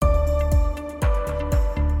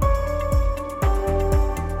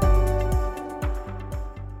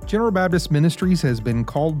General Baptist Ministries has been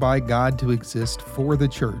called by God to exist for the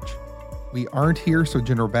church. We aren't here so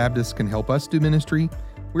General Baptist can help us do ministry.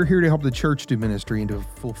 We're here to help the church do ministry and to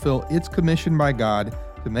fulfill its commission by God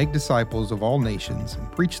to make disciples of all nations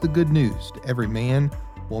and preach the good news to every man,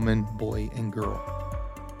 woman, boy, and girl.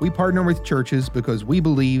 We partner with churches because we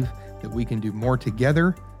believe that we can do more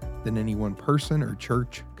together than any one person or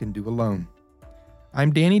church can do alone.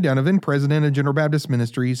 I'm Danny Dunivan, President of General Baptist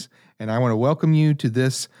Ministries, and I want to welcome you to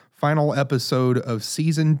this final episode of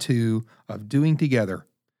Season 2 of Doing Together.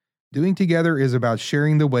 Doing Together is about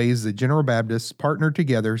sharing the ways that General Baptists partner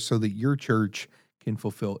together so that your church can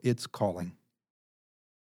fulfill its calling.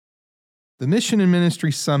 The Mission and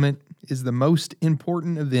Ministry Summit is the most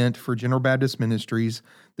important event for General Baptist Ministries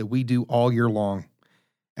that we do all year long.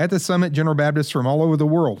 At the summit, General Baptists from all over the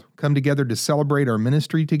world come together to celebrate our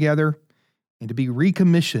ministry together and to be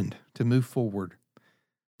recommissioned to move forward.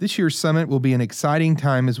 This year's summit will be an exciting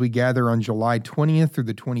time as we gather on July 20th through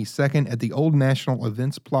the 22nd at the Old National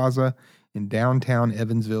Events Plaza in downtown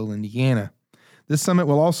Evansville, Indiana. This summit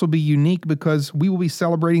will also be unique because we will be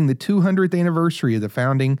celebrating the 200th anniversary of the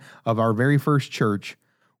founding of our very first church,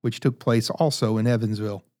 which took place also in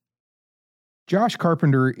Evansville. Josh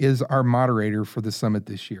Carpenter is our moderator for the summit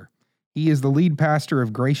this year. He is the lead pastor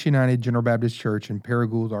of Grace United General Baptist Church in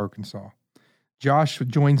Paragould, Arkansas. Josh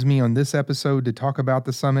joins me on this episode to talk about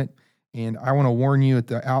the summit, and I want to warn you at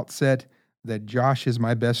the outset that Josh is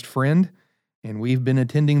my best friend, and we've been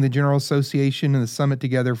attending the General Association and the summit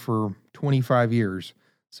together for 25 years,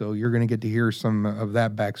 so you're going to get to hear some of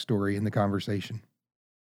that backstory in the conversation.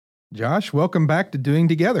 Josh, welcome back to Doing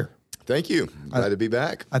Together. Thank you. Glad to be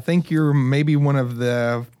back. I think you're maybe one of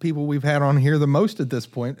the people we've had on here the most at this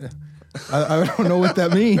point. I don't know what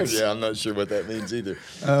that means. Yeah, I'm not sure what that means either.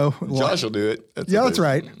 Josh will do it. That's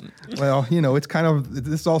right. Well, it's kind of,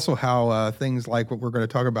 this is also how things like what we're going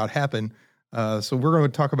to talk about happen. So we're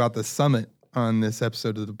going to talk about the summit on this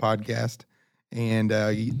episode of the podcast. And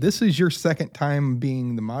this is your second time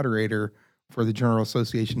being the moderator for the General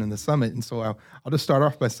Association and the summit. And so I'll just start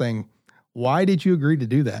off by saying, why did you agree to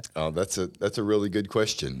do that? Oh, that's a really good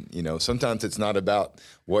question. Sometimes it's not about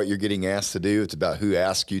what you're getting asked to do. It's about who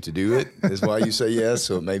asked you to do it is why you say yes.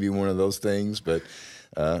 So it may be one of those things. But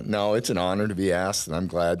no, it's an honor to be asked, and I'm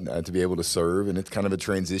glad to be able to serve. And it's kind of a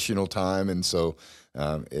transitional time. And so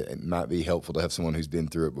it might be helpful to have someone who's been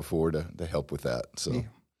through it before to help with that. So.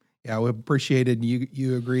 Yeah, we appreciated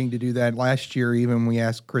you agreeing to do that. Last year, even we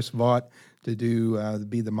asked Chris Vaught to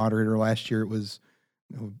be the moderator last year. It was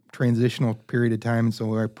transitional period of time, and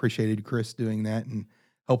so I appreciated Chris doing that and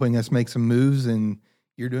helping us make some moves, and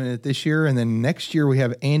you're doing it this year, and then next year we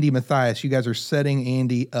have Andy Mathias. You guys are setting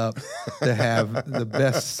Andy up to have the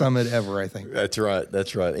best summit ever, I think. That's right.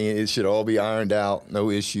 It should all be ironed out, no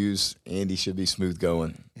issues. Andy should be smooth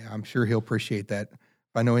going. Yeah, I'm sure he'll appreciate that. If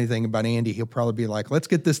I know anything about Andy, he'll probably be like, let's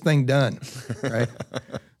get this thing done, right?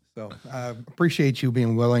 So I appreciate you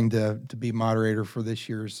being willing to be moderator for this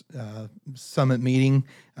year's summit meeting.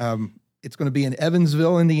 It's going to be in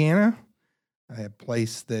Evansville, Indiana, a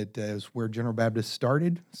place that is where General Baptist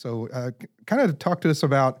started. So kind of talk to us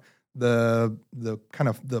about the kind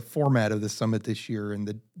of the format of the summit this year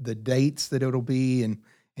and the dates that it'll be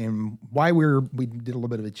and why we did a little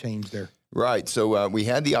bit of a change there. Right. So we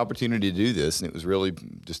had the opportunity to do this, and it was really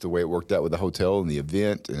just the way it worked out with the hotel and the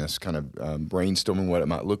event, and us kind of brainstorming what it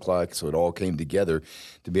might look like. So it all came together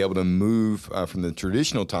to be able to move from the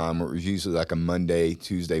traditional time, where it was usually like a Monday,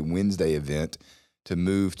 Tuesday, Wednesday event, to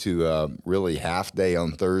move to really half day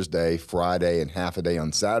on Thursday, Friday, and half a day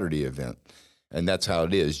on Saturday event. And that's how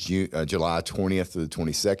it is. July 20th to the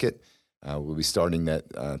 22nd. We'll be starting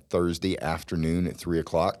that Thursday afternoon at 3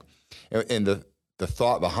 o'clock. And the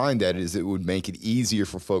thought behind that is it would make it easier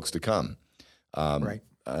for folks to come. Right.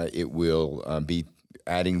 It will be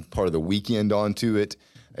adding part of the weekend onto it.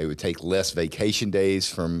 It would take less vacation days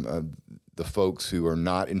from the folks who are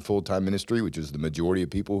not in full-time ministry, which is the majority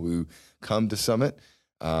of people who come to Summit.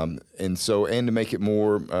 And to make it a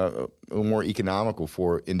little more economical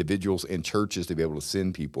for individuals and churches to be able to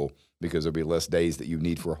send people, because there'll be less days that you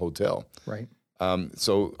need for a hotel. Right.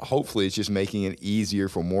 So hopefully it's just making it easier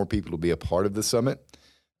for more people to be a part of the summit.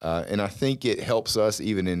 And I think it helps us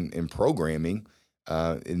even in programming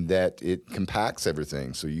in that it compacts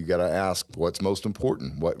everything. So you got to ask what's most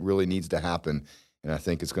important, what really needs to happen. And I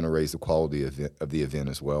think it's going to raise the quality of the event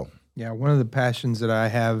as well. Yeah, one of the passions that I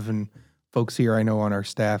have, and folks here I know on our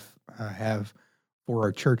staff have for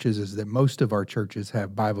our churches, is that most of our churches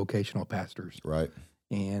have bivocational pastors. Right.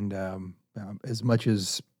 And as much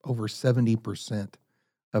as over 70%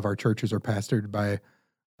 of our churches are pastored by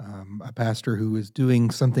a pastor who is doing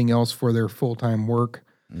something else for their full-time work.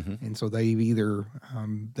 And so they either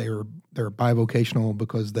they're bivocational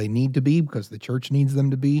because they need to be, because the church needs them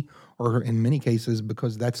to be, or in many cases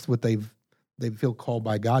because that's what they feel called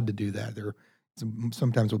by God to do that. They're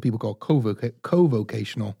sometimes what people call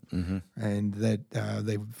co-vocational, and that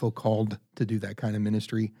they feel called to do that kind of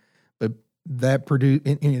ministry. But that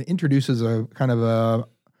introduces a kind of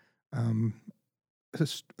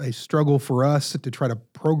a struggle for us to try to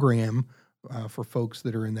program for folks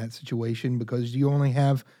that are in that situation, because you only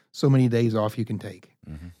have so many days off you can take.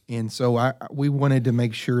 And so we wanted to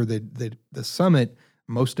make sure that the summit,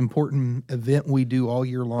 most important event we do all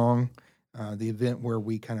year long, the event where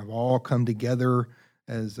we kind of all come together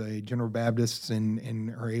as a General Baptists and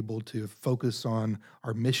are able to focus on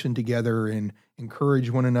our mission together and encourage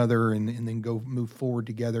one another and then go move forward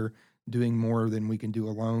together, doing more than we can do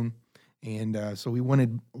alone. And so we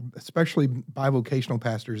wanted, especially bivocational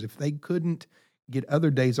pastors, if they couldn't get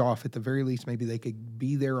other days off, at the very least, maybe they could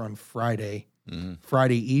be there on Friday,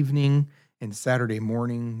 Friday evening and Saturday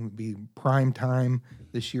morning would be prime time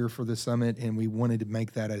this year for the summit. And we wanted to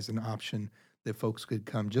make that as an option that folks could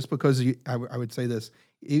come. Just because I would say this,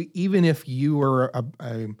 even if you are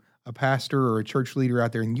a pastor or a church leader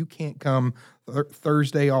out there and you can't come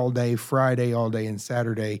Thursday all day, Friday all day, and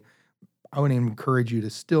Saturday, I would encourage you to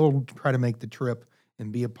still try to make the trip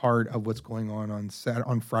and be a part of what's going on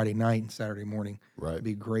Friday night and Saturday morning. Right. It'd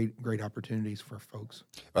be great opportunities for folks.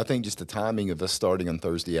 I think just the timing of us starting on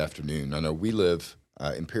Thursday afternoon. I know we live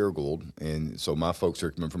in Paragould, and so my folks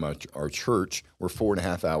are coming from our church. We're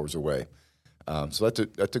 4.5 hours away. So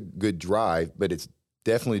that's a good drive, but it's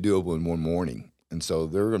definitely doable in one morning. And so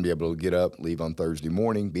they're going to be able to get up, leave on Thursday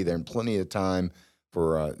morning, be there in plenty of time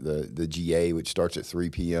for the GA, which starts at 3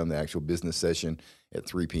 p.m., the actual business session at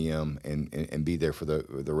 3 p.m., and be there for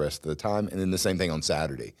the rest of the time. And then the same thing on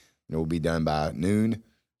Saturday. We'll be done by noon,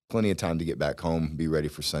 plenty of time to get back home, be ready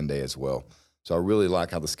for Sunday as well. So I really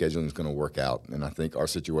like how the scheduling is going to work out. And I think our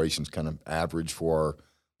situation's kind of average for our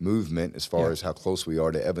movement as far as how close we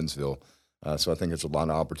are to Evansville. So I think there's a lot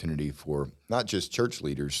of opportunity for not just church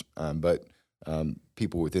leaders, but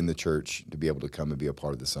people within the church to be able to come and be a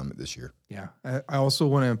part of the summit this year. Yeah. I also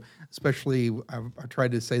want to, especially, I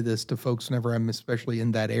tried to say this to folks whenever I'm especially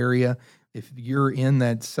in that area. If you're in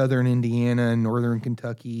that southern Indiana, northern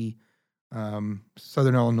Kentucky,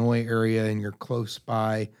 southern Illinois area, and you're close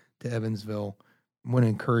by to Evansville, I want to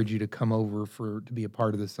encourage you to come over to be a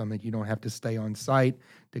part of the summit. You don't have to stay on site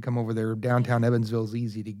to come over there. Downtown Evansville is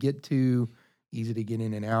easy to get to, easy to get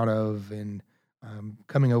in and out of, and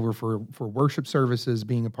coming over for worship services,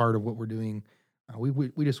 being a part of what we're doing.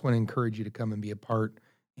 We just want to encourage you to come and be a part.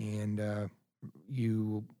 And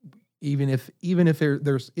you, even if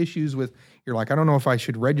there's issues with, you're like, I don't know if I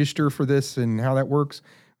should register for this and how that works.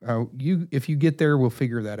 If you get there, we'll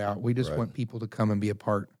figure that out. We just want people to come and be a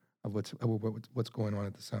part of what's going on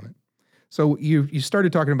at the summit. So you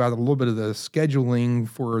started talking about a little bit of the scheduling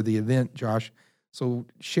for the event, Josh. So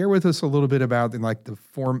share with us a little bit about the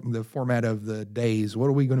format of the days. What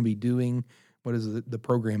are we going to be doing? What does the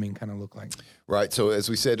programming kind of look like? Right. So as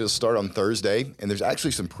we said, it'll start on Thursday, and there's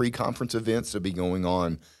actually some pre-conference events that'll be going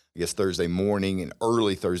on, I guess, Thursday morning and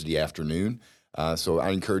early Thursday afternoon. So I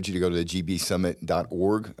encourage you to go to the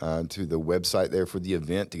gbsummit.org, to the website there for the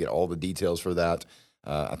event to get all the details for that.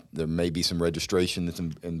 There may be some registration that's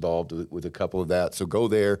involved with a couple of that. So go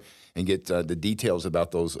there and get the details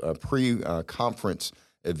about those pre-conference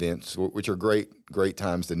events, which are great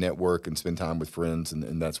times to network and spend time with friends,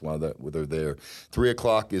 and that's why they're there. 3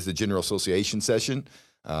 o'clock is the General Association session,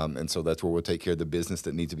 and so that's where we'll take care of the business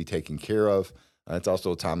that needs to be taken care of. It's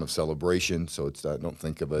also a time of celebration, so it's don't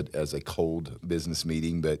think of it as a cold business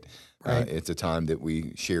meeting, but it's a time that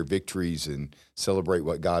we share victories and celebrate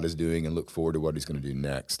what God is doing and look forward to what He's going to do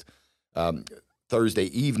next. Thursday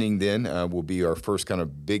evening, then, will be our first kind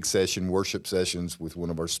of big session, worship sessions with one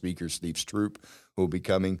of our speakers, Steve Stroop, who will be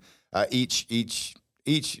coming. Each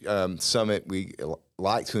summit, we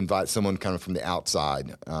like to invite someone kind of from the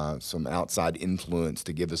outside, some outside influence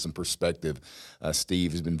to give us some perspective.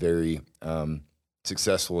 Steve has been very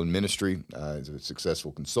successful in ministry. He's a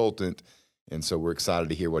successful consultant, and so we're excited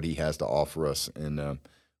to hear what he has to offer us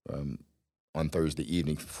on Thursday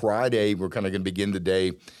evening. Friday, we're kind of going to begin the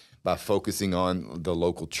day by focusing on the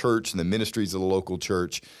local church and the ministries of the local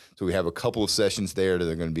church. So we have a couple of sessions there that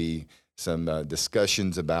are going to be some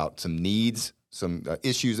discussions about some needs, some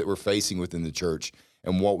issues that we're facing within the church,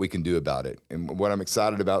 and what we can do about it. And what I'm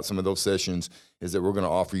excited about some of those sessions is that we're going to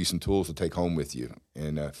offer you some tools to take home with you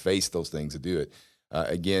and face those things to do it.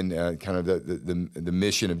 Again, kind of the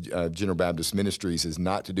mission of General Baptist Ministries is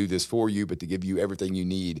not to do this for you, but to give you everything you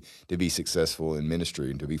need to be successful in ministry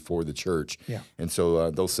and to be for the church. Yeah. And so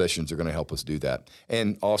those sessions are going to help us do that.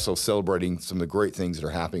 And also celebrating some of the great things that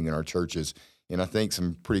are happening in our churches, and I think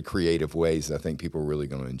some pretty creative ways that I think people are really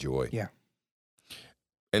going to enjoy. Yeah.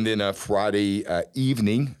 And then Friday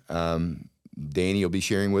evening, Danny will be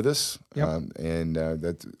sharing with us. Yep. And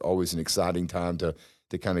that's always an exciting time to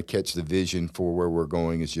kind of catch the vision for where we're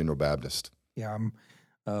going as General Baptist. Yeah, I'm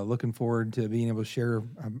looking forward to being able to share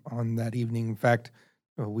on that evening. In fact,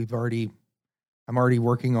 I'm already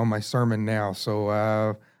working on my sermon now, so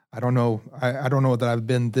I don't know. I don't know that I've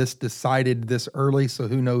been this decided this early, so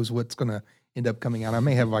who knows what's going to end up coming out. I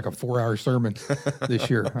may have like a 4-hour sermon this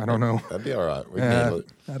year. I don't know. That'd be all right. We can handle it.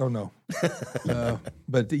 I don't know.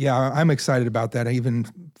 But yeah, I'm excited about that. Even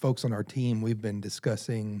folks on our team, we've been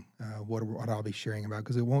discussing what I'll be sharing about,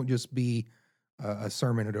 because it won't just be a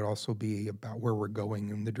sermon. It'll also be about where we're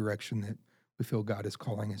going and the direction that we feel God is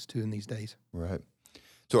calling us to in these days. Right.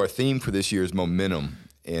 So our theme for this year is momentum.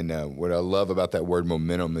 And what I love about that word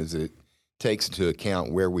momentum is it takes into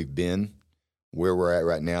account where we've been, where we're at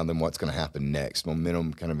right now, and then what's going to happen next.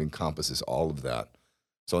 Momentum kind of encompasses all of that.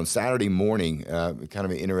 So on Saturday morning, kind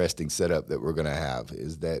of an interesting setup that we're going to have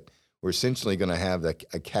is that we're essentially going to have a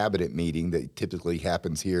cabinet meeting that typically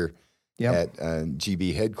happens here at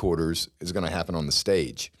GB headquarters is going to happen on the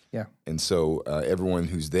stage. Yeah. And so everyone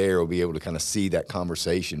who's there will be able to kind of see that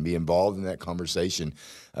conversation, be involved in that conversation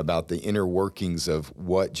about the inner workings of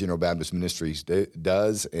what General Baptist Ministries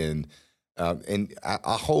does. And I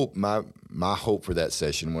hope, my hope for that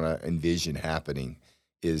session, what I envision happening,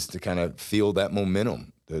 is to kind of feel that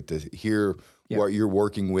momentum, to hear what you're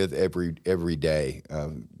working with every day.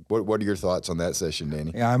 What are your thoughts on that session,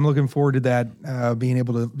 Danny? Yeah, I'm looking forward to that, being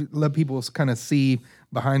able to let people kind of see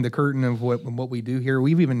behind the curtain of what we do here.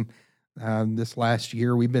 We've even, this last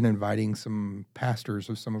year, we've been inviting some pastors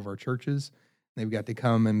of some of our churches. They've got to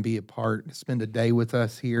come and be a part, spend a day with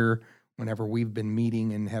us here whenever we've been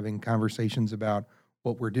meeting and having conversations about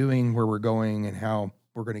what we're doing, where we're going, and how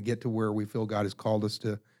we're going to get to where we feel God has called us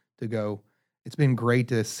to go. It's been great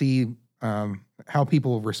to see how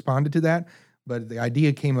people have responded to that. But the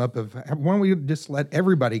idea came up of, why don't we just let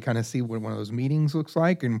everybody kind of see what one of those meetings looks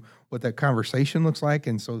like and what that conversation looks like.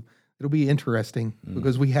 And so it'll be interesting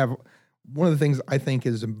because we have, one of the things I think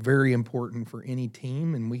is very important for any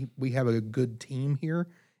team, and we have a good team here,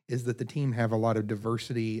 is that the team have a lot of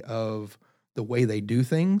diversity of the way they do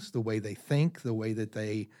things, the way they think, the way that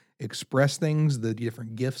they express things, the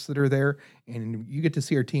different gifts that are there. And you get to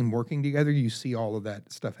see our team working together. You see all of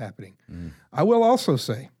that stuff happening. I will also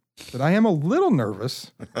say that I am a little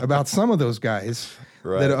nervous about some of those guys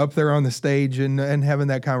that are up there on the stage and having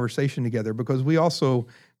that conversation together, because we also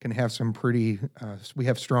can have some we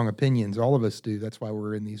have strong opinions. All of us do. That's why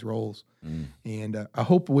we're in these roles. And I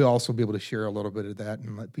hope we'll also be able to share a little bit of that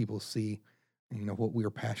and let people see, what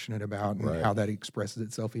we're passionate about and how that expresses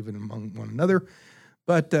itself even among one another.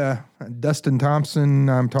 But Dustin Thompson,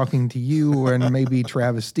 I'm talking to you, and maybe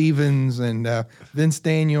Travis Stevens and Vince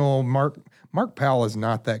Daniel, Mark Powell is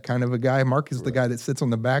not that kind of a guy. Mark is the guy that sits on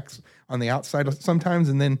the outside sometimes,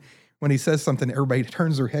 and then when he says something, everybody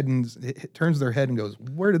turns their head and goes,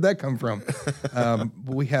 "Where did that come from?" But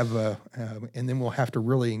we have, and then we'll have to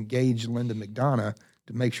really engage Linda McDonough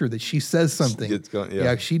to make sure that she says something.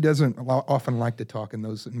 She doesn't often like to talk in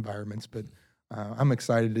those environments, but I'm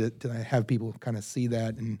excited to have people kind of see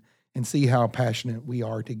that and see how passionate we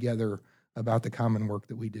are together about the common work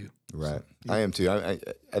that we do. Right. So, I am too.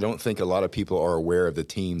 I don't think a lot of people are aware of the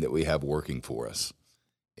team that we have working for us.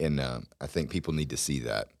 And I think people need to see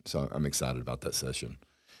that. So I'm excited about that session.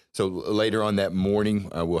 So later on that morning,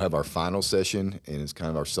 we'll have our final session, and it's kind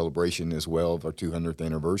of our celebration as well of our 200th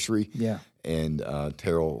anniversary. Yeah. And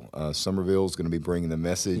Terrell Somerville is going to be bringing the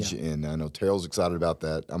message, and I know Terrell's excited about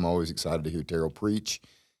that. I'm always excited to hear Terrell preach,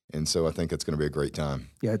 and so I think it's going to be a great time.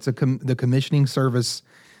 Yeah, it's the commissioning service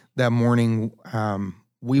that morning.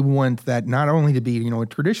 We want that not only to be,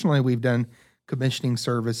 traditionally we've done commissioning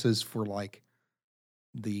services for like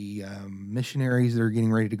the missionaries that are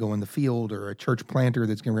getting ready to go in the field, or a church planter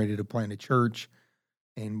that's getting ready to plant a church.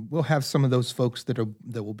 And we'll have some of those folks that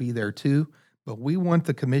will be there too. But we want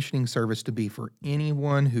the commissioning service to be for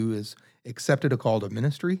anyone who has accepted a call to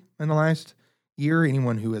ministry in the last year,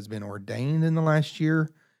 anyone who has been ordained in the last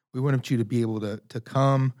year. We want you to be able to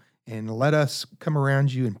come and let us come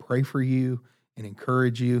around you and pray for you and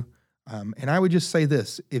encourage you. And I would just say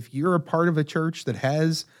this: if you're a part of a church that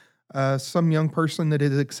has some young person that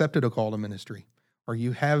has accepted a call to ministry, or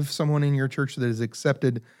you have someone in your church that has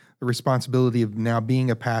accepted the responsibility of now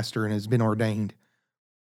being a pastor and has been ordained,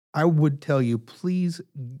 I would tell you, please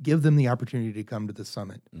give them the opportunity to come to the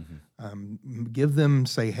summit. Give them,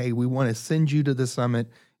 say, hey, we want to send you to the summit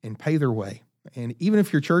and pay their way. And even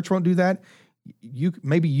if your church won't do that,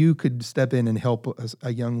 maybe you could step in and help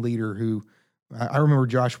a young leader who, I remember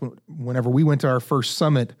Josh, whenever we went to our first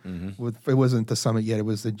summit, it wasn't the summit yet, it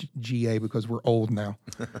was the GA because we're old now.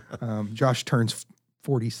 Josh turns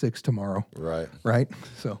 46 tomorrow. Right?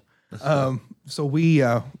 So our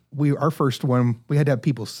first one, we had to have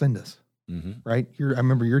people send us, right? I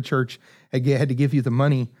remember your church had to give you the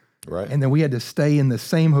money. Right. And then we had to stay in the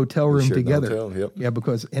same hotel room together. Hotel, yep. Yeah,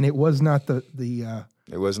 and it was not the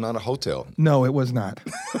it was not a hotel. No, it was not.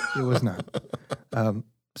 It was not.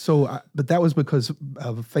 But that was because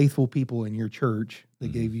of faithful people in your church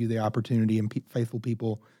that gave you the opportunity, and faithful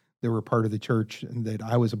people that were part of the church that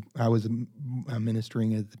I was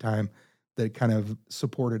ministering at the time, that kind of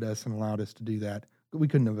supported us and allowed us to do that. We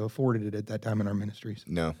couldn't have afforded it at that time in our ministries.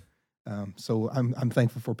 No. So I'm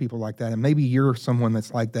thankful for people like that. And maybe you're someone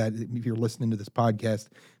that's like that. If you're listening to this podcast,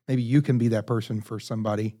 maybe you can be that person for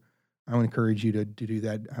somebody. I would encourage you to do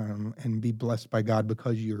that and be blessed by God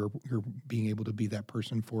because you're being able to be that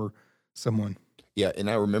person for someone. Yeah, and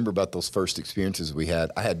I remember about those first experiences we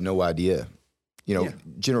had. I had no idea.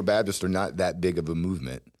 General Baptists are not that big of a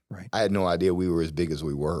movement. Right. I had no idea we were as big as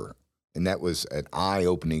we were. And that was an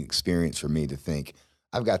eye-opening experience for me to think,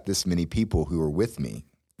 I've got this many people who are with me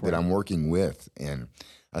that I'm working with. And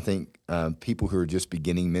I think people who are just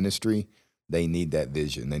beginning ministry, they need that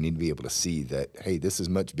vision. They need to be able to see that, hey, this is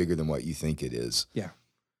much bigger than what you think it is. Yeah.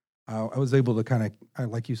 I was able to kind of,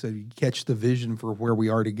 like you said, catch the vision for where we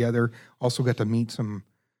are together. Also got to meet some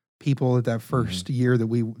people at that first year that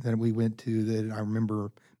we went to, that I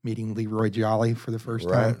remember meeting Leroy Jolly for the first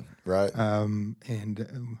time. Right.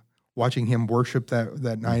 And watching him worship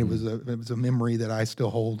that night, it was a memory that I still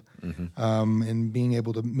hold. And being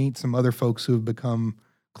able to meet some other folks who have become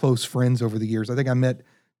close friends over the years. I think I met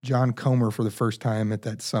John Comer for the first time at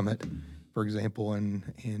that summit, for example, and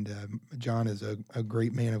John is a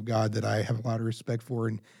great man of God that I have a lot of respect for,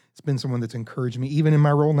 and it's been someone that's encouraged me even in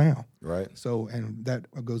my role now. Right. So, and that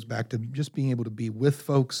goes back to just being able to be with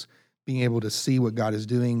folks, being able to see what God is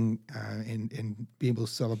doing, and be able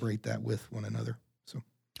to celebrate that with one another. So,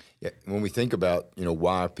 yeah, when we think about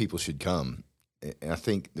why people should come, and I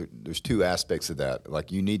think there's two aspects of that.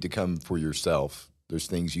 Like, you need to come for yourself. There's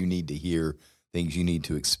things you need to hear, things you need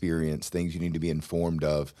to experience, things you need to be informed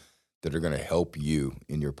of that are going to help you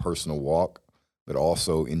in your personal walk, but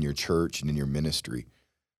also in your church and in your ministry.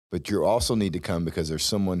 But you also need to come because there's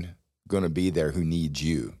someone going to be there who needs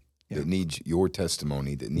you, that needs your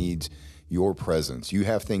testimony, that needs your presence. You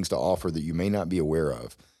have things to offer that you may not be aware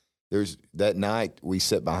of. There's that night we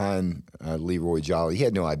sat behind Leroy Jolly. He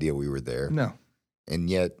had no idea we were there. No. And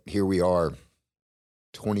yet here we are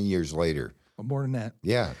 20 years later. Well, more than that.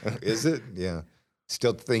 Yeah. Is it? Yeah.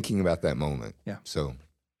 Still thinking about that moment. Yeah. So.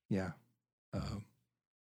 Yeah.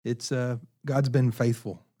 It's God's been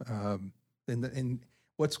faithful. And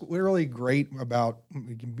what's really great about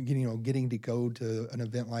getting to go to an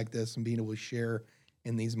event like this and being able to share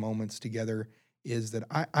in these moments together is that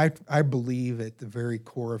I believe at the very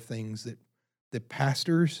core of things that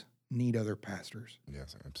pastors need other pastors.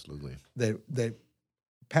 Yes, absolutely. That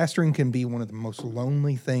pastoring can be one of the most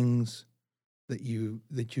lonely things that you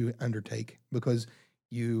undertake, because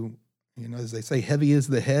as they say, heavy is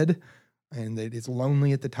the head, and that it's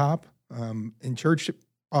lonely at the top. In church,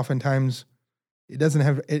 oftentimes it doesn't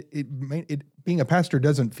have it. Being a pastor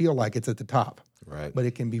doesn't feel like it's at the top, right? But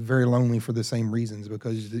it can be very lonely for the same reasons,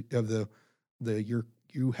 because of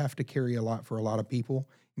you have to carry a lot for a lot of people.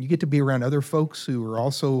 And you get to be around other folks who are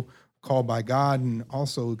also called by God and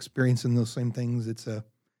also experiencing those same things. It's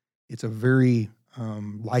a very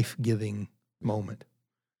life-giving moment.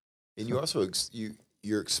 And you also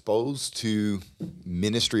you're exposed to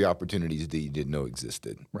ministry opportunities that you didn't know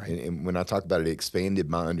existed. Right. And when I talk about it, it expanded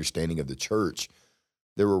my understanding of the church.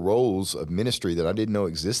 There were roles of ministry that I didn't know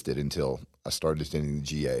existed until I started attending the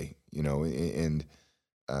GA. And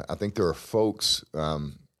I think there are folks,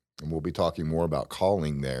 and we'll be talking more about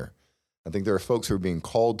calling there. I think there are folks who are being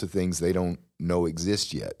called to things they don't know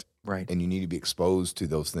exist yet. Right. And you need to be exposed to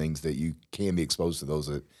those things that you can be exposed to those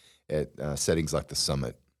at settings like the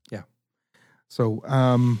summit. Yeah. So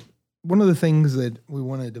one of the things that we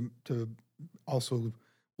wanted to also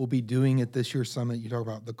we'll be doing at this year's summit, you talk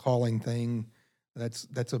about the calling thing.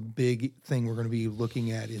 That's a big thing we're going to be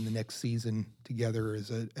looking at in the next season together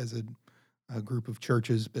as a group of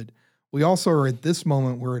churches. But we also are at this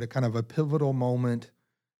moment, we're at a kind of a pivotal moment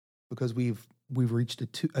because we've reached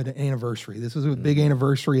an anniversary. This is a big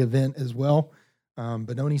anniversary event as well.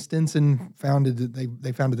 Benoni Stinson founded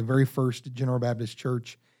the very first General Baptist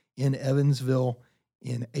Church in Evansville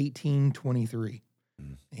in 1823.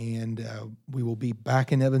 And we will be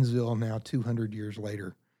back in Evansville now 200 years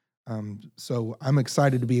later. So I'm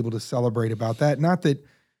excited to be able to celebrate about that. Not that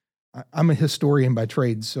I'm a historian by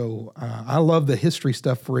trade, so I love the history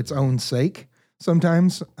stuff for its own sake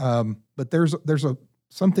sometimes. But there's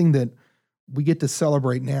something that we get to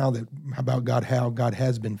celebrate now about God, how God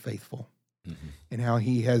has been faithful, and how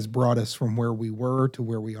He has brought us from where we were to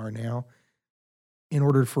where we are now, in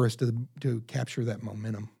order for us to capture that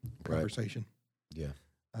momentum conversation. Yeah.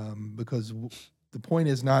 Because the point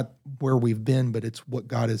is not where we've been, but it's what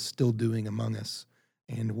God is still doing among us,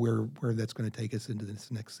 and where that's going to take us into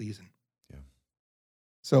this next season. Yeah.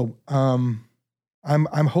 So I'm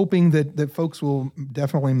hoping that folks will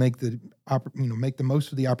definitely make the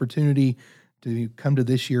most of the opportunity to come to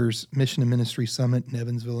this year's Mission and Ministry Summit in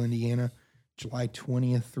Evansville, Indiana, July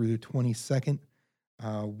 20th through the 22nd.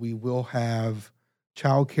 We will have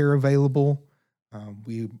childcare available.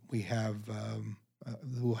 We'll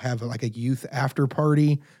have like a youth after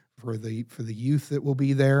party for the youth that will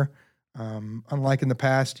be there. Unlike in the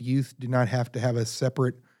past, youth do not have to have a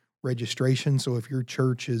separate registration. So if your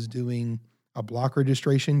church is doing a block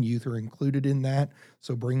registration, youth are included in that.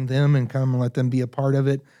 So bring them and come and let them be a part of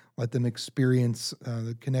it. Let them experience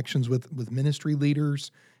the connections with ministry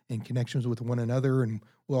leaders and connections with one another. And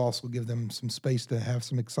we'll also give them some space to have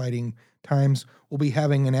some exciting times. We'll be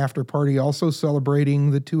having an after party also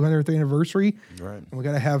celebrating the 200th anniversary. Right. And we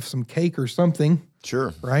got to have some cake or something.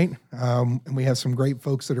 Sure. Right. And we have some great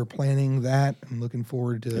folks that are planning that. I'm looking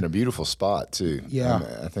forward to. In a beautiful spot too. Yeah.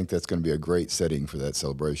 I think that's going to be a great setting for that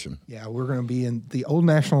celebration. Yeah. We're going to be in the Old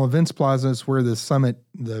National Events Plaza, is where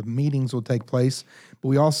the meetings will take place. But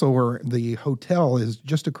we also the hotel is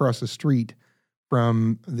just across the street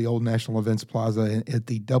from the Old National Events Plaza at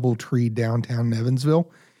the DoubleTree downtown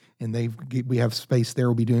Evansville. And we have space there.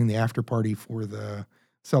 We'll be doing the after party for the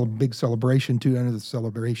big celebration. 200th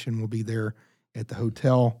celebration will be there at the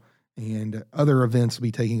hotel, and other events will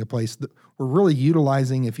be taking place. We're really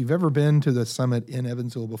utilizing, if you've ever been to the summit in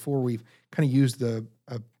Evansville before, we've kind of used a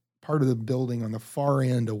part of the building on the far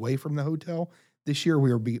end away from the hotel. This year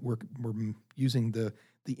we're using the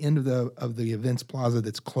end of the events plaza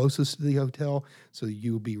that's closest to the hotel, so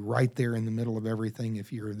you'll be right there in the middle of everything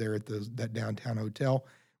if you're there at that downtown hotel.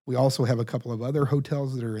 We also have a couple of other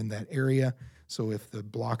hotels that are in that area, so if the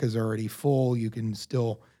block is already full, you can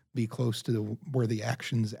still be close to where the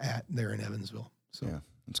action's at there in Evansville. So yeah,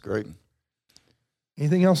 that's great.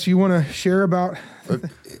 Anything else you want to share about?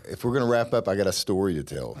 If we're going to wrap up, I got a story to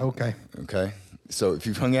tell. Okay. So if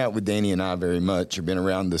you've hung out with Danny and I very much, or been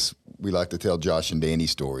around this, we like to tell Josh and Danny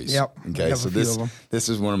stories. Yep. Okay. So this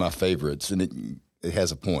is one of my favorites, and it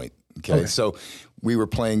has a point. Okay. So we were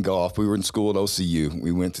playing golf. We were in school at OCU.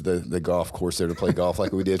 We went to the golf course there to play golf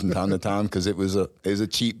like we did from time to time, because it was a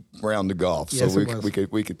cheap round of golf. Yes, so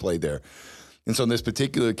we could play there. And so on this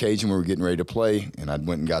particular occasion, we were getting ready to play, and I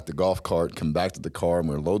went and got the golf cart, come back to the car, and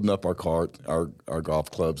we were loading up our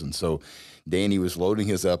golf clubs. And so Danny was loading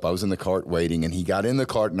his up. I was in the cart waiting, and he got in the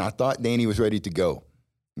cart, and I thought Danny was ready to go.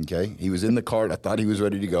 Okay, he was in the cart. I thought he was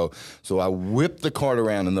ready to go. So I whipped the cart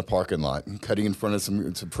around in the parking lot, cutting in front of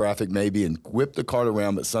some traffic maybe, and whipped the cart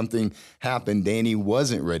around, but something happened. Danny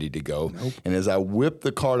wasn't ready to go. Nope. And as I whipped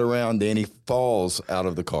the cart around, Danny falls out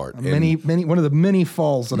of the cart. One of the many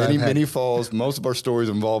falls that I've had. Many falls. Most of our stories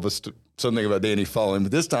involve something about Danny falling,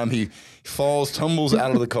 but this time he falls, tumbles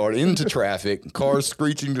out of the cart into traffic, car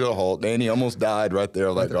screeching to a halt. Danny almost died right there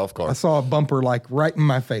on that golf cart. I saw a bumper like right in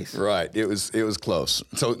my face. Right. It was close.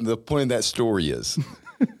 So the point of that story is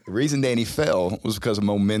the reason Danny fell was because of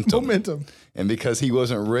momentum. And because he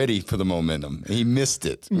wasn't ready for the momentum. He missed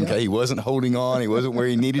it. Yeah. Okay. He wasn't holding on. He wasn't where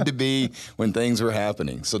he needed to be when things were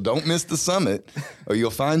happening. So don't miss the summit, or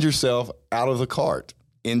you'll find yourself out of the cart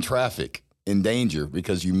in traffic, in danger,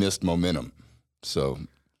 because you missed momentum. So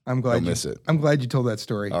don't miss it. I'm glad you told that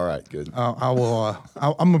story. All right, good. I will.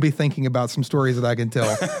 I'm going to be thinking about some stories that I can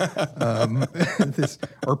tell,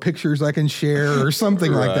 or pictures I can share, or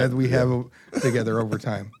something like that we have together over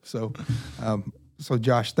time. So, so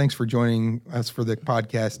Josh, thanks for joining us for the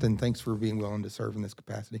podcast, and thanks for being willing to serve in this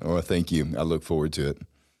capacity. Oh, thank you. I look forward to it.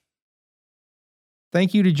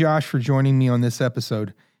 Thank you to Josh for joining me on this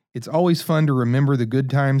episode. It's always fun to remember the good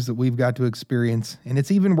times that we've got to experience, and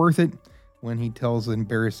it's even worth it when he tells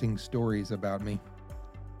embarrassing stories about me.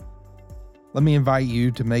 Let me invite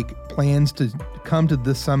you to make plans to come to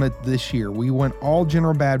the summit this year. We want all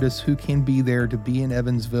General Baptists who can be there to be in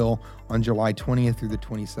Evansville on July 20th through the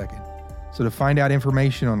 22nd. So to find out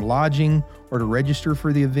information on lodging or to register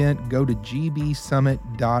for the event, go to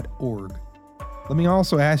gbsummit.org. Let me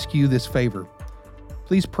also ask you this favor.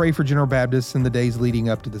 Please pray for General Baptist in the days leading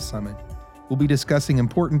up to the summit. We'll be discussing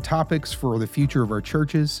important topics for the future of our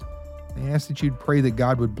churches. I ask that you'd pray that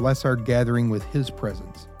God would bless our gathering with His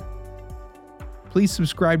presence. Please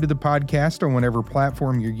subscribe to the podcast on whatever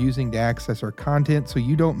platform you're using to access our content so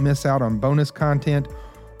you don't miss out on bonus content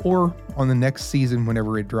or on the next season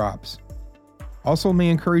whenever it drops. Also, let me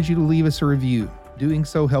encourage you to leave us a review. Doing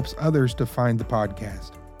so helps others to find the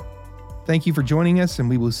podcast. Thank you for joining us, and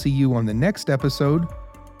we will see you on the next episode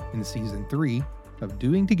in Season 3 of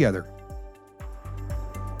Doing Together.